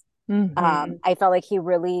surface. Mhm. I felt like he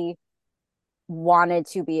really wanted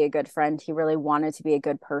to be a good friend. He really wanted to be a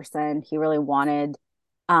good person. He really wanted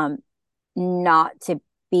um, not to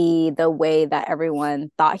be the way that everyone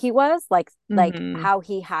thought he was, like Mhm. how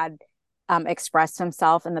he had expressed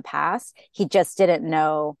himself in the past. He just didn't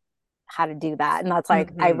know how to do that. And that's like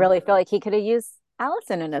I Mhm. really feel like he could have used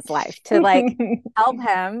Allison in his life to like help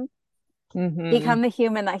him become Mhm. the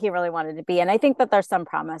human that he really wanted to be. And I think that there's some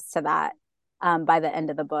promise to that by the end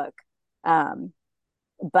of the book. Um,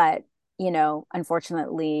 but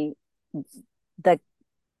unfortunately, the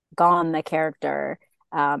Gon, the character,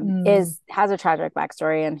 Mm. is has a tragic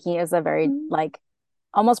backstory, and he is a very Mm. like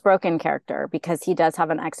almost broken character because he does have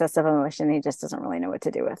an excess of emotion he just doesn't really know what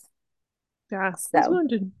to do with. Yeah, he's So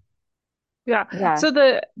wounded. Yeah. yeah, So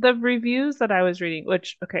the reviews that I was reading,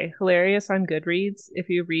 which okay, hilarious on Goodreads. If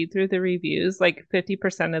you read through the reviews, like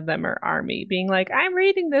 50% of them are Army being like, "I'm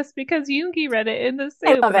reading this because Yoongi read it in the I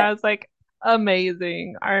soup," love and I it. was like,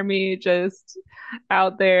 "Amazing, Army just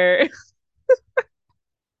out there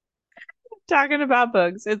talking about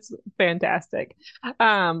books. It's fantastic."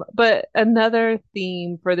 But another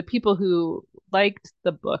theme for the people who liked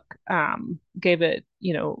the book, gave it,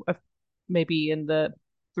 maybe in the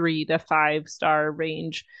 3 to 5 star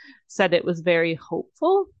range, said it was very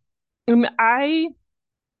hopeful. I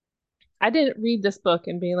didn't read this book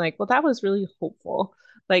and being like, well, that was really hopeful.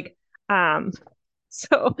 Like,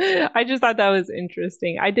 so I just thought that was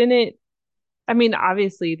interesting. I mean,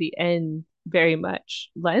 obviously, the end very much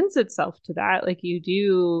lends itself to that. Like, you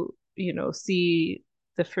do, see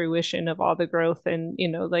the fruition of all the growth and,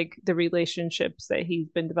 like the relationships that he's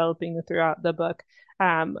been developing throughout the book.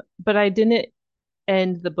 But I didn't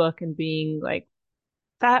end the book and being like,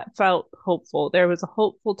 that felt hopeful. There was a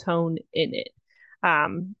hopeful tone in it.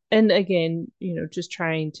 And again, just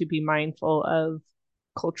trying to be mindful of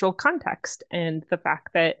cultural context and the fact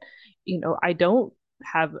that, I don't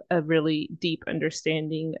have a really deep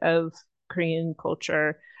understanding of Korean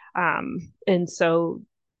culture. And so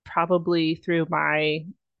probably through my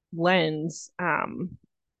lens,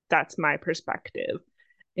 that's my perspective.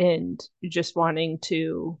 And just wanting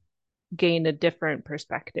to gain a different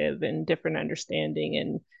perspective and different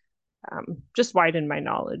understanding and just widen my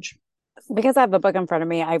knowledge. Because I have the book in front of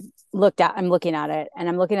me. I'm looking at it, and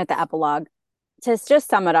I'm looking at the epilogue. To just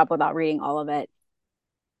sum it up without reading all of it,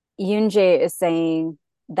 Yoonjae is saying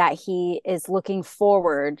that he is looking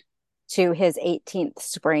forward to his 18th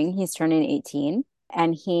spring. He's turning 18.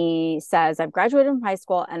 And he says, I've graduated from high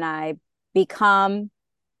school and I become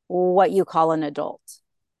what you call an adult.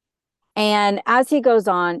 And as he goes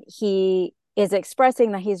on, he is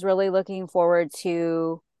expressing that he's really looking forward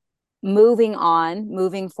to moving on,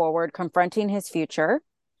 moving forward, confronting his future,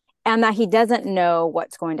 and that he doesn't know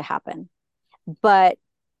what's going to happen. But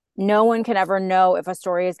no one can ever know if a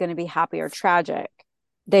story is going to be happy or tragic.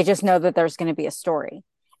 They just know that there's going to be a story.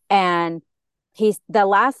 And the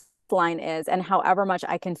last line is, and however much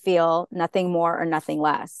I can feel, nothing more or nothing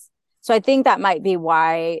less. So I think that might be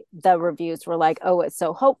why the reviews were like, oh, it's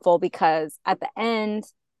so hopeful, because at the end,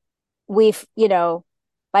 we've,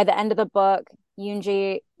 by the end of the book,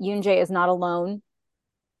 Yoonjae is not alone.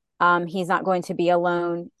 He's not going to be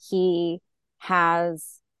alone. He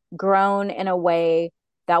has grown in a way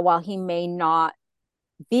that while he may not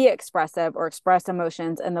be expressive or express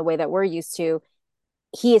emotions in the way that we're used to,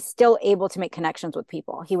 he is still able to make connections with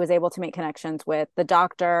people. He was able to make connections with the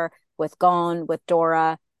doctor, with Gon, with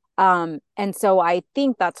Dora. And so I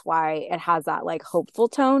think that's why it has that like hopeful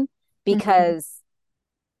tone, Mm-hmm. because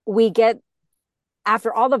we get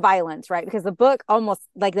after all the violence, right? Because the book almost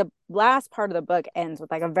like the last part of the book ends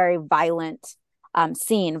with like a very violent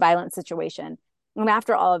scene, violent situation. And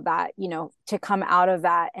after all of that, to come out of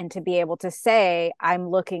that and to be able to say, I'm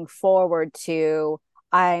looking forward to,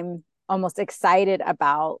 I'm almost excited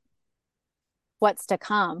about what's to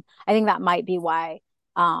come, I think that might be why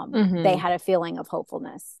they Mm-hmm. had a feeling of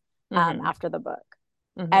hopefulness Mm-hmm. after the book.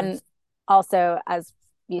 Mm-hmm. And also, as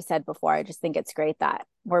you said before, I just think it's great that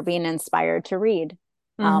we're being inspired to read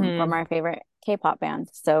from Mm-hmm. our favorite K-pop band.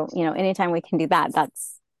 So, anytime we can do that,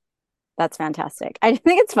 that's fantastic. I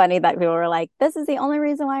think it's funny that people were like, "This is the only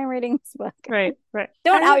reason why I'm reading this book." Right, right.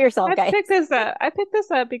 Don't I out yourself, I guys. picked this up. I picked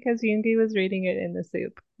this up because Yoongi was reading it in the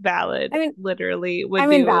soup. I Valid, mean, literally would I'm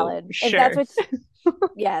do invalid. If that's sure. what,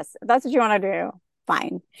 yes, if that's what you want to do,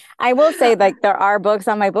 fine. I will say, like, there are books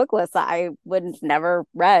on my book list that I would never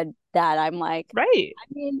read that I'm like, Right. I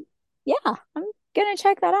mean, yeah, I'm gonna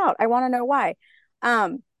check that out. I want to know why.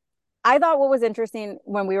 Um, I thought what was interesting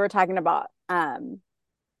when we were talking about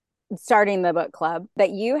starting the book club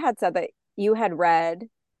that you had said that you had read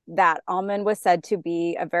that Almond was said to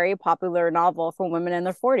be a very popular novel for women in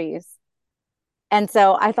their 40s. And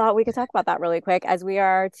so I thought we could talk about that really quick as we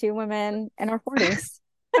are two women in our 40s.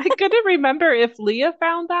 I couldn't remember if Leah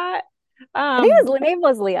found that. I think Um, his name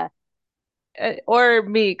was Leah. or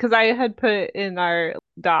me, because I had put in our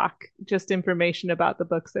doc just information about the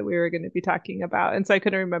books that we were going to be talking about. And so I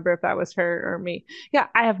couldn't remember if that was her or me. Yeah,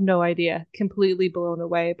 I have no idea. Completely blown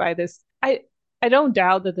away by this. I don't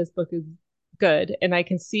doubt that this book is good, and I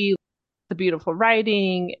can see the beautiful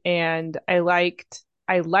writing, and I liked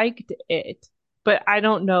it, but I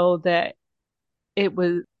don't know that it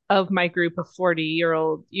was of my group of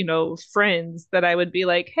 40-year-old, friends that I would be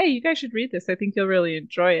like, hey, you guys should read this. I think you'll really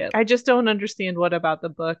enjoy it. I just don't understand what about the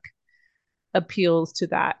book appeals to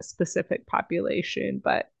that specific population,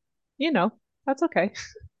 but that's okay.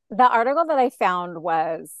 The article that I found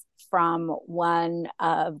was from one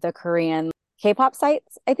of the Korean K-pop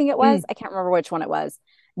sites, I think it was. Mm, I can't remember which one it was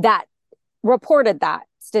that reported that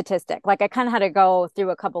statistic. Like I kind of had to go through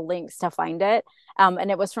a couple links to find it.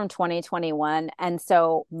 And it was from 2021. And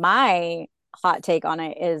so my hot take on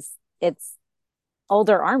it is it's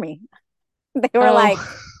older army. They were oh, like,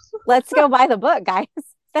 let's go buy the book, guys.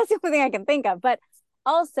 That's the only thing I can think of. But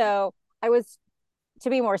also, I was,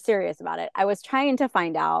 to be more serious about it, I was trying to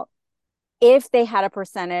find out if they had a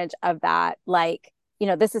percentage of that, like,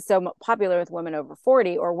 this is so popular with women over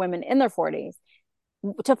 40 or women in their 40s,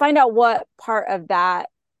 to find out what part of that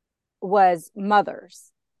was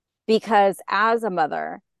mothers. Because as a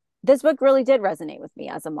mother, this book really did resonate with me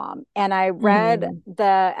as a mom. And I read mm,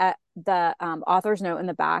 the author's note in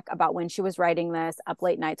the back about when she was writing this, up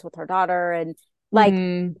late nights with her daughter, and like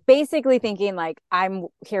mm, basically thinking like I'm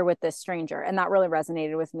here with this stranger, and that really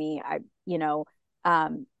resonated with me.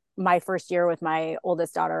 Um, my first year with my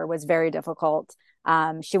oldest daughter was very difficult.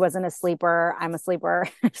 She wasn't a sleeper. I'm a sleeper.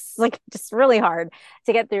 It's like just really hard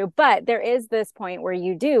to get through. But there is this point where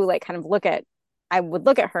you do like kind of I would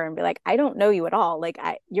look at her and be like, I don't know you at all. Like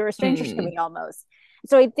you're a stranger to mm, me almost.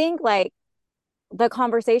 So I think like the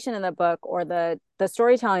conversation in the book or the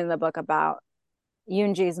storytelling in the book about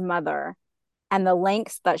Yoonji's mother and the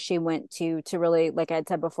lengths that she went to really, like I had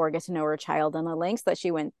said before, get to know her child, and the lengths that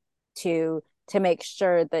she went to make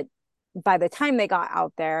sure that by the time they got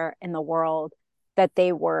out there in the world, that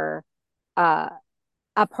they were uh,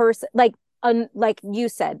 a person like you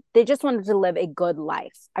said, they just wanted to live a good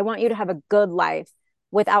life. I want you to have a good life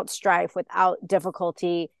without strife, without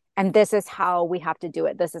difficulty. And this is how we have to do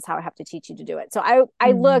it. This is how I have to teach you to do it. So I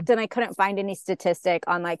mm, looked and I couldn't find any statistic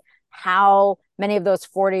on like how many of those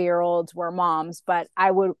 40-year-olds were moms, but I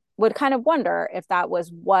would kind of wonder if that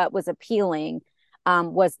was what was appealing,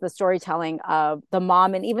 was the storytelling of the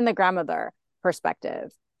mom and even the grandmother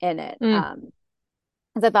perspective in it. mm.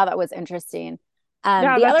 Because I thought that was interesting.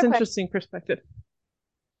 Yeah, The that's other question, interesting perspective.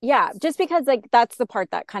 yeah, just because like that's the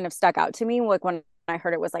part that kind of stuck out to me. Like when I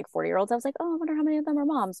heard it was like 40-year-olds, I was like, oh, I wonder how many of them are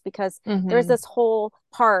moms, because there's Hmm. this whole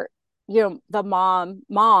part, the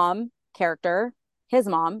mom character, his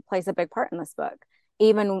mom plays a big part in this book.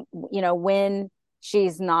 Even, when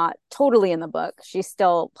she's not totally in the book, she's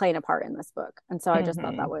still playing a part in this book. And so I just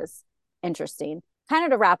thought that Hmm. was interesting. Kind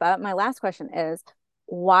of to wrap up, my last question is,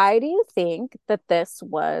 why do you think that this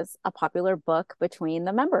was a popular book between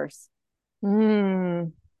the members?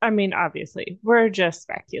 Mm. I mean, obviously, we're just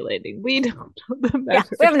speculating. We don't know the Yeah,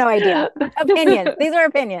 we have no idea. Opinions. members. These are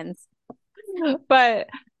opinions. But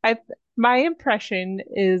I my impression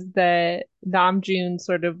is that Namjoon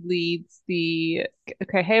sort of leads the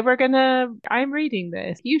okay, hey, I'm reading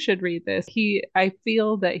this. You should read this. I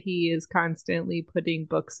feel that he is constantly putting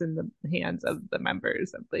books in the hands of the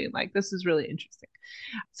members of being like, this is really interesting.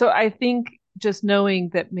 So I think just knowing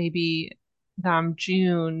that maybe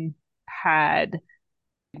Namjoon had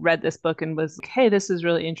read this book and was like, hey, this is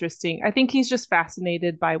really interesting. I think he's just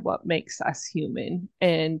fascinated by what makes us human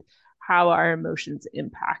and how our emotions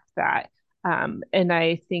impact that. And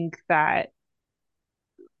I think that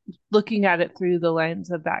looking at it through the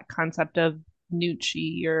lens of that concept of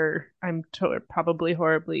Nucci, or probably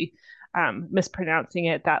horribly mispronouncing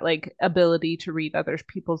it, that like ability to read other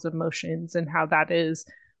people's emotions and how that is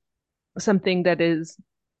something that is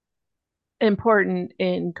important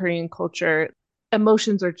in Korean culture.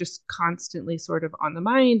 Emotions are just constantly sort of on the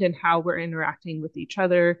mind and how we're interacting with each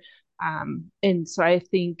other. And so I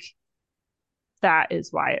think that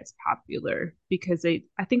is why it's popular because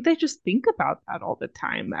I think they just think about that all the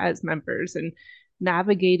time as members and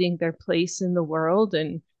navigating their place in the world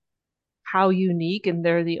and how unique, and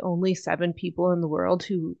they're the only 7 people in the world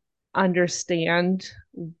who understand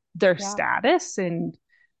their Yeah. status and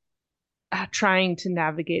trying to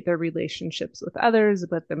navigate their relationships with others,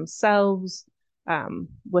 with themselves,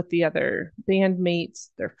 with the other bandmates,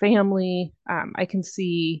 their family. I can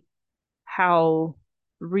see how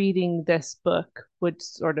reading this book would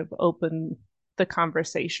sort of open the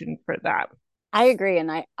conversation for that. I agree. And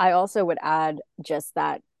I also would add just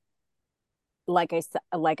that, like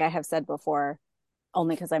I have said before,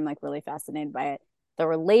 only because I'm like really fascinated by it. The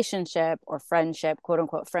relationship or friendship, quote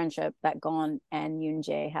unquote friendship, that Gon and Yoon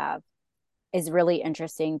Jae have is really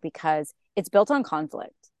interesting because it's built on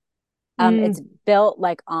conflict. Mm, It's built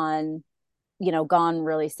like on, Gon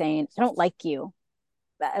really saying, I don't like you.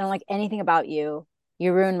 I don't like anything about you.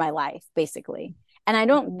 You ruined my life, basically. And I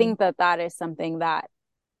don't mm, think that that is something that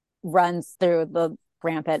runs through the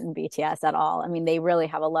rampant in BTS at all. I mean, they really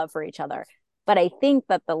have a love for each other. But I think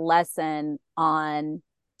that the lesson on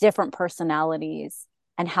different personalities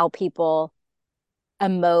and how people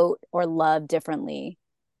emote or love differently,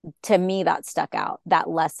 to me, that stuck out. That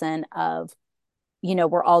lesson of,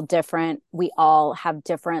 we're all different. We all have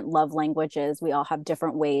different love languages. We all have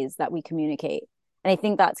different ways that we communicate. And I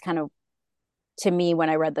think that's kind of, to me, when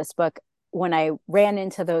I read this book, when I ran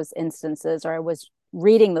into those instances or I was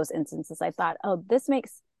reading those instances, I thought, oh, this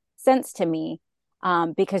makes sense to me,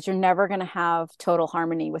 because you're never going to have total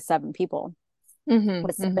harmony with 7 people mhm,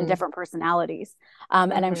 with 7 mhm, different personalities.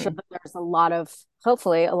 And I'm sure mhm, that there's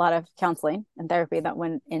hopefully, a lot of counseling and therapy that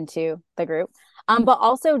went into the group. But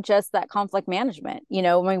also just that conflict management.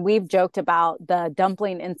 When we've joked about the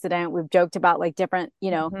dumpling incident, we've joked about like different,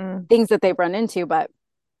 mhm, things that they've run into. But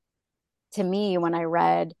to me, when I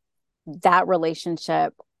read that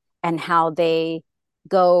relationship and how they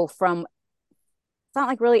go from, it's not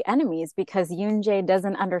like really enemies because Yoon Jae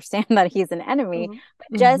doesn't understand that he's an enemy, but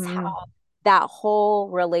just mhm, how that whole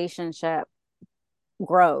relationship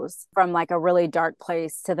grows from like a really dark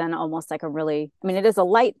place to then almost like a really, I mean, it is a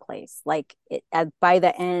light place. Like by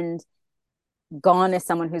the end, Gone is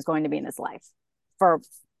someone who's going to be in his life for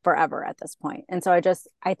forever at this point. And so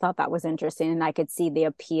I thought that was interesting. And I could see the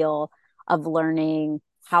appeal of learning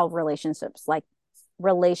how relationships like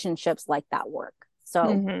that work.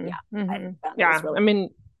 So yeah, mhm, I mhm. found it was Yeah, really. I mean,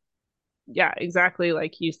 yeah, exactly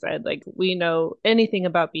like you said. Like we know anything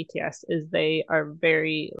about BTS is they are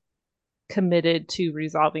very committed to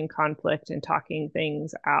resolving conflict and talking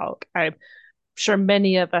things out. I'm sure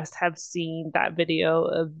many of us have seen that video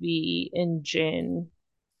of V and Jin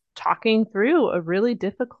talking through a really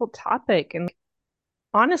difficult topic. And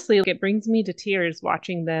honestly, it brings me to tears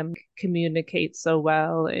watching them communicate so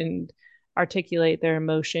well and articulate their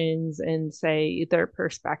emotions and say their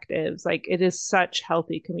perspectives. Like it is such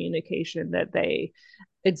healthy communication that they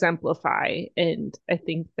exemplify. And I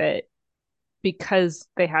think that because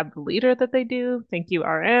they have the leader that they do, thank you,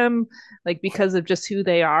 RM, like because of just who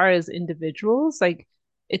they are as individuals, like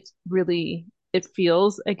it's really, it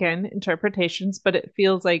feels, again, interpretations, but it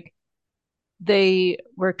feels like they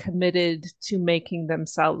were committed to making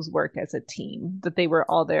themselves work as a team, that they were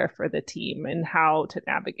all there for the team and how to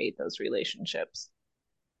navigate those relationships.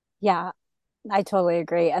 Yeah, I totally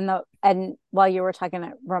agree. And while you were talking,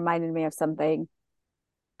 it reminded me of something.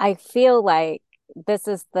 I feel like this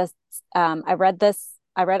is this. I read this.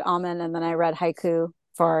 I read Almond, and then I read Haiku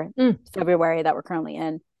for Mm. February that we're currently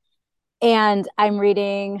in. And I'm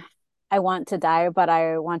reading I Want to Die, but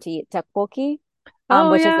I Want to Eat Tteokbokki,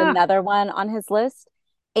 Oh, which is yeah. another one on his list.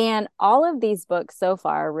 And all of these books so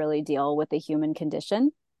far really deal with the human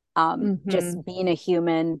condition, just Mm-hmm. being a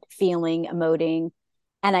human, feeling, emoting.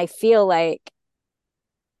 And I feel like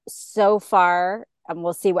so far, and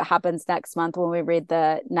we'll see what happens next month when we read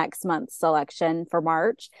the next month's selection for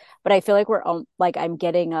March. But I feel like like I'm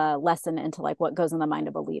getting a lesson into like what goes in the mind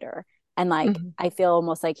of a leader. And like Mm-hmm. I feel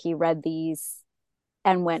almost like he read these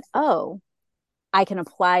and went, oh, I can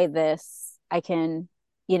apply this. I can,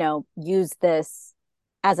 use this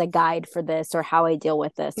as a guide for this or how I deal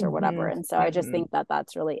with this or whatever. Mm-hmm. And so I just Mm-hmm. think that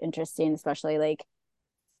that's really interesting, especially like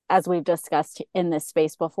as we've discussed in this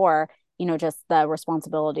space before. just the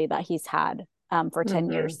responsibility that he's had for 10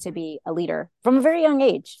 Mm-hmm. years to be a leader from a very young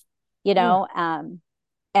age, you Mm. know?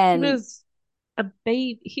 He And was a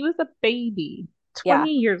baby. He was a baby, yeah,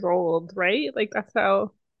 20 years old, right? Like that's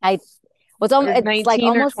how, I or it's like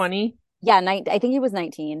 19 or almost, 20. yeah, I think he was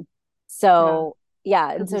 19. Yeah, So,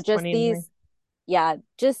 yeah. And because so he's just 29.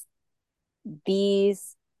 just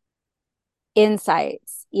these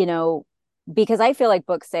insights, because I feel like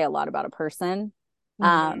books say a lot about a person.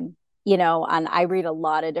 Mm-hmm. And I read a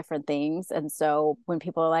lot of different things. And so when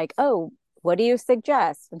people are like, oh, what do you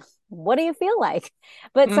suggest? What do you feel like?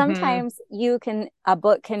 But Mm-hmm. sometimes a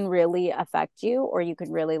book can really affect you, or you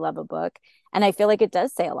can really love a book. And I feel like it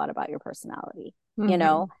does say a lot about your personality, you Mm-hmm.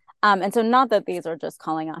 know? And so not that these are just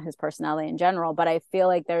calling out his personality in general, but I feel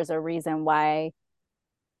like there's a reason why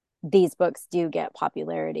these books do get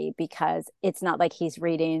popularity, because it's not like he's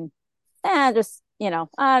reading, I just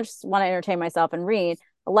want to entertain myself and read.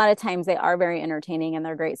 A lot of times they are very entertaining and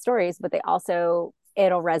they're great stories, but it'll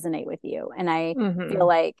resonate with you. And I feel Mm-hmm.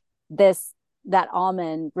 like that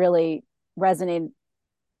Almond really resonated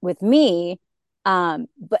with me,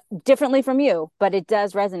 but differently from you, but it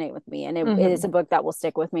does resonate with me. And it is Mm-hmm. a book that will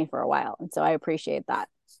stick with me for a while. And so I appreciate that.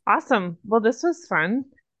 Awesome. Well, this was fun.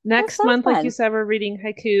 It was Next so month, like you fun. said, we're reading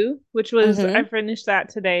Haiku, which was, I Mm-hmm. finished that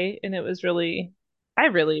today and it was really, I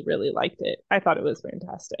really, really liked it. I thought it was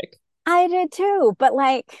fantastic. I did too, but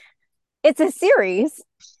like, it's a series.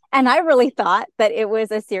 And I really thought that it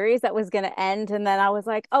was a series that was going to end. And then I was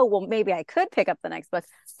like, oh, well, maybe I could pick up the next book.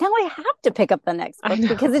 Now I have to pick up the next I book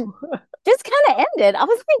because it know. just kind of ended. I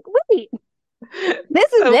was like, wait,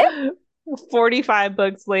 this is it? So 45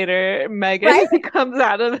 books later, Megan Right? comes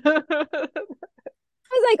out of the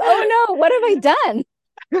I was like, oh no, what have I done?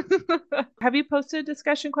 Have you posted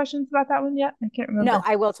discussion questions about that one yet? I can't No, remember.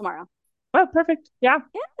 I will tomorrow. Oh, perfect. Yeah.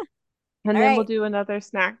 Yeah. And All then we'll right. do another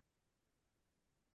snack